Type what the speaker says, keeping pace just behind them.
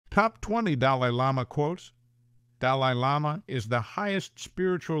Top 20 Dalai Lama quotes. Dalai Lama is the highest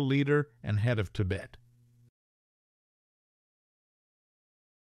spiritual leader and head of Tibet.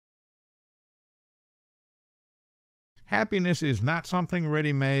 Happiness is not something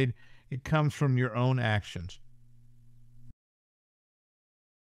ready-made. It comes from your own actions.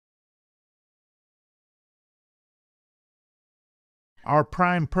 Our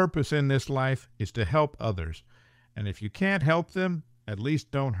prime purpose in this life is to help others, and if you can't help them, at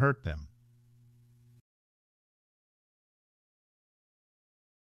least don't hurt them.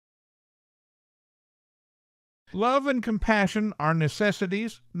 Love and compassion are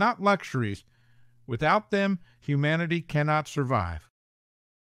necessities, not luxuries. Without them, humanity cannot survive.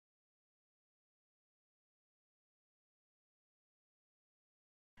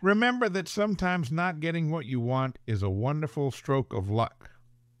 Remember that sometimes not getting what you want is a wonderful stroke of luck.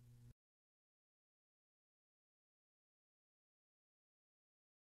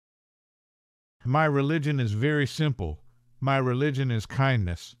 My religion is very simple. My religion is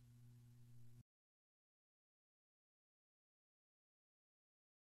kindness.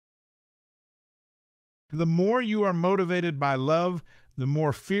 The more you are motivated by love, the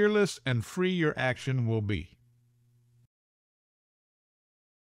more fearless and free your action will be.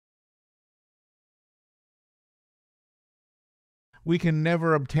 We can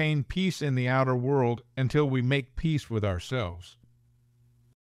never obtain peace in the outer world until we make peace with ourselves.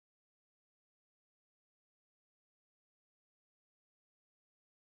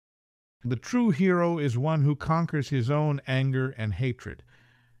 The true hero is one who conquers his own anger and hatred.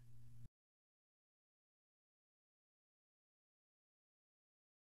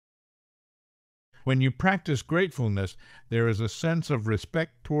 When you practice gratefulness, there is a sense of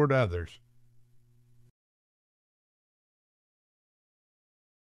respect toward others.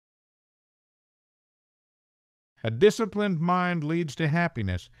 A disciplined mind leads to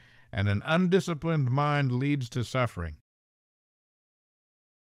happiness, and an undisciplined mind leads to suffering.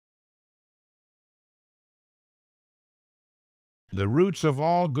 The roots of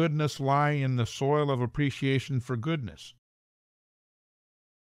all goodness lie in the soil of appreciation for goodness.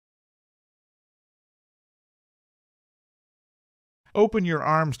 Open your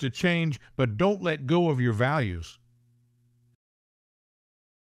arms to change, but don't let go of your values.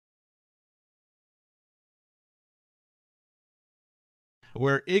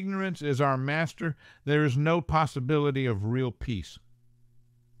 Where ignorance is our master, there is no possibility of real peace.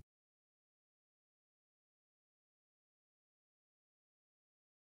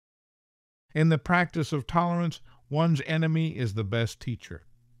 In the practice of tolerance, one's enemy is the best teacher.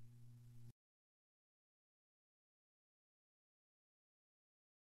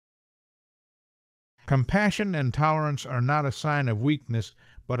 Compassion and tolerance are not a sign of weakness,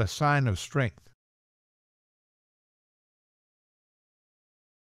 but a sign of strength.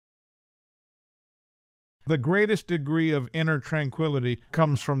 The greatest degree of inner tranquility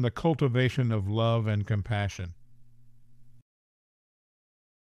comes from the cultivation of love and compassion.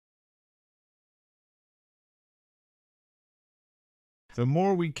 The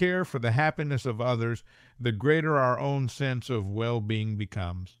more we care for the happiness of others, the greater our own sense of well-being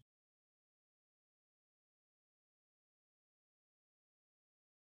becomes.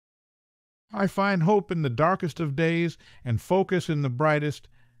 I find hope in the darkest of days and focus in the brightest.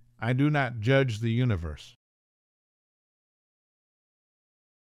 I do not judge the universe.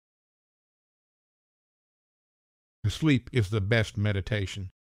 Sleep is the best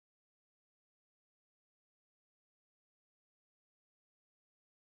meditation.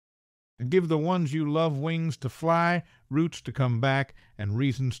 Give the ones you love wings to fly, roots to come back, and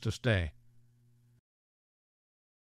reasons to stay.